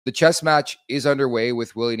The chess match is underway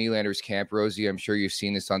with Willie Nylander's camp. Rosie, I'm sure you've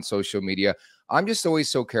seen this on social media. I'm just always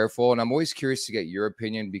so careful, and I'm always curious to get your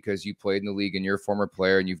opinion because you played in the league and you're a former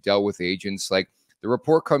player and you've dealt with agents. Like, the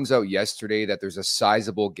report comes out yesterday that there's a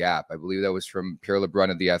sizable gap. I believe that was from Pierre LeBrun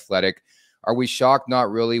of The Athletic. Are we shocked? Not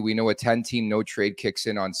really. We know a 10-team no trade kicks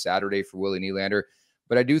in on Saturday for Willie Nylander,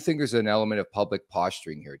 but I do think there's an element of public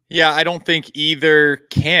posturing here. Yeah, I don't think either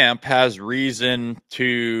camp has reason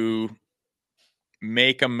to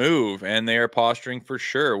make a move, and they are posturing for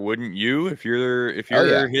sure. Wouldn't you? If you're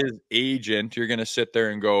his agent, you're going to sit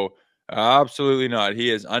there and go, absolutely not.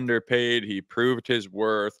 He is underpaid. He proved his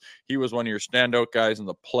worth. He was one of your standout guys in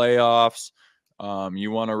the playoffs.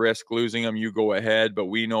 You want to risk losing him, you go ahead, but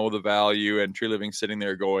we know the value. And Tree Living sitting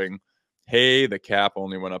there going, hey, the cap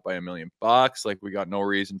only went up by $1 million. Like, we got no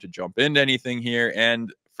reason to jump into anything here.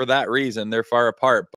 And for that reason, they're far apart.